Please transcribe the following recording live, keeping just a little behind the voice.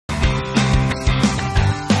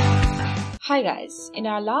Hi guys, in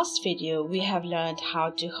our last video we have learned how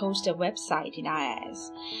to host a website in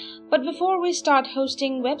IIS. But before we start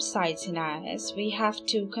hosting websites in IIS, we have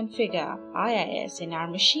to configure IIS in our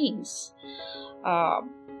machines.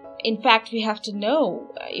 In fact, we have to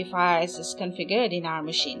know if IIS is configured in our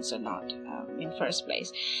machines or not in first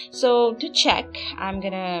place. So to check, I'm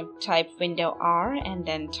gonna type window R and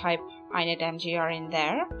then type initmgr in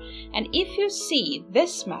there. And if you see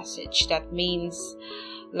this message, that means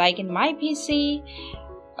like in my PC,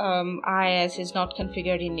 IIS is not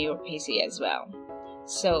configured in your PC as well.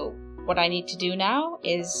 So what I need to do now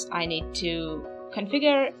is I need to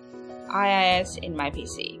configure IIS in my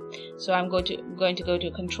PC. So I'm going to go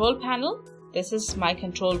to control panel. This is my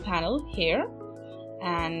control panel here,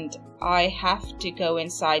 and I have to go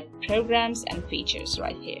inside programs and features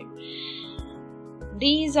right here.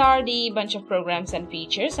 These are the bunch of programs and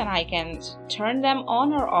features, and I can turn them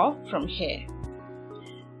on or off from here.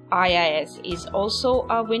 IIS is also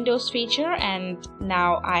a Windows feature, and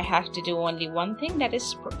now I have to do only one thing, that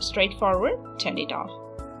is straightforward, turn it off.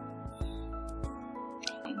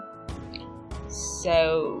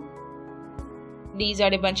 So these are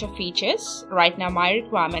the bunch of features. Right now my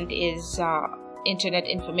requirement is Internet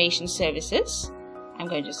Information Services. I'm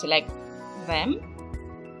going to select them.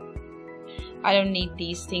 I don't need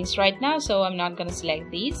these things right now, so I'm not going to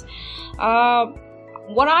select these.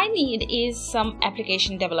 What I need is some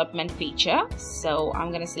application development feature, so I'm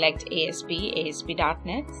going to select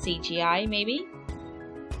ASP.NET, CGI maybe,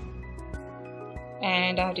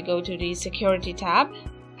 and I have to go to the security tab.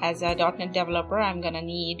 As a .NET developer, I'm going to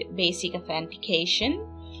need basic authentication.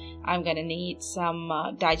 I'm going to need some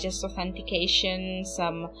digest authentication,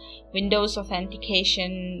 some Windows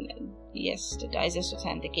authentication, yes, the digest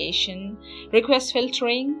authentication, request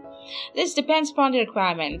filtering. This depends upon the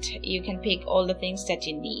requirement. You can pick all the things that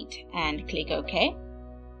you need and click OK.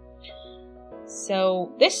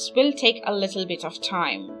 So this will take a little bit of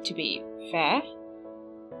time, to be fair,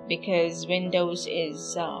 because Windows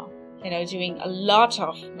is doing a lot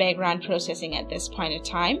of background processing at this point of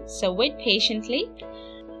time. So wait patiently.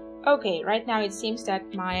 Okay, right now it seems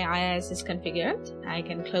that my IIS is configured. I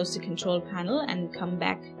can close the control panel and come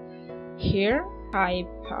back here, type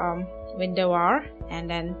window R and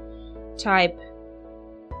then type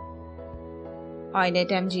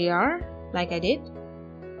initmgr like I did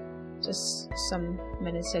just some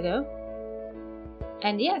minutes ago.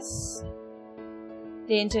 And yes,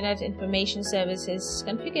 the Internet Information Service is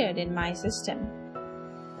configured in my system.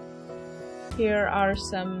 Here are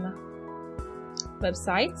some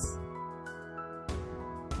websites.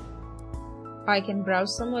 I can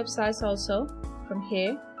browse some websites also from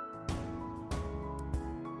here.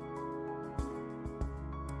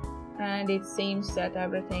 And it seems that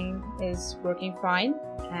everything is working fine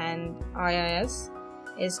and IIS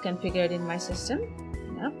is configured in my system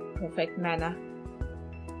in a perfect manner.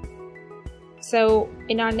 So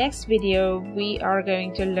in our next video we are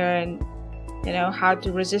going to learn how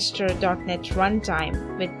to register .NET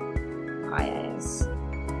runtime with IIS.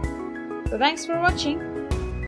 So thanks for watching.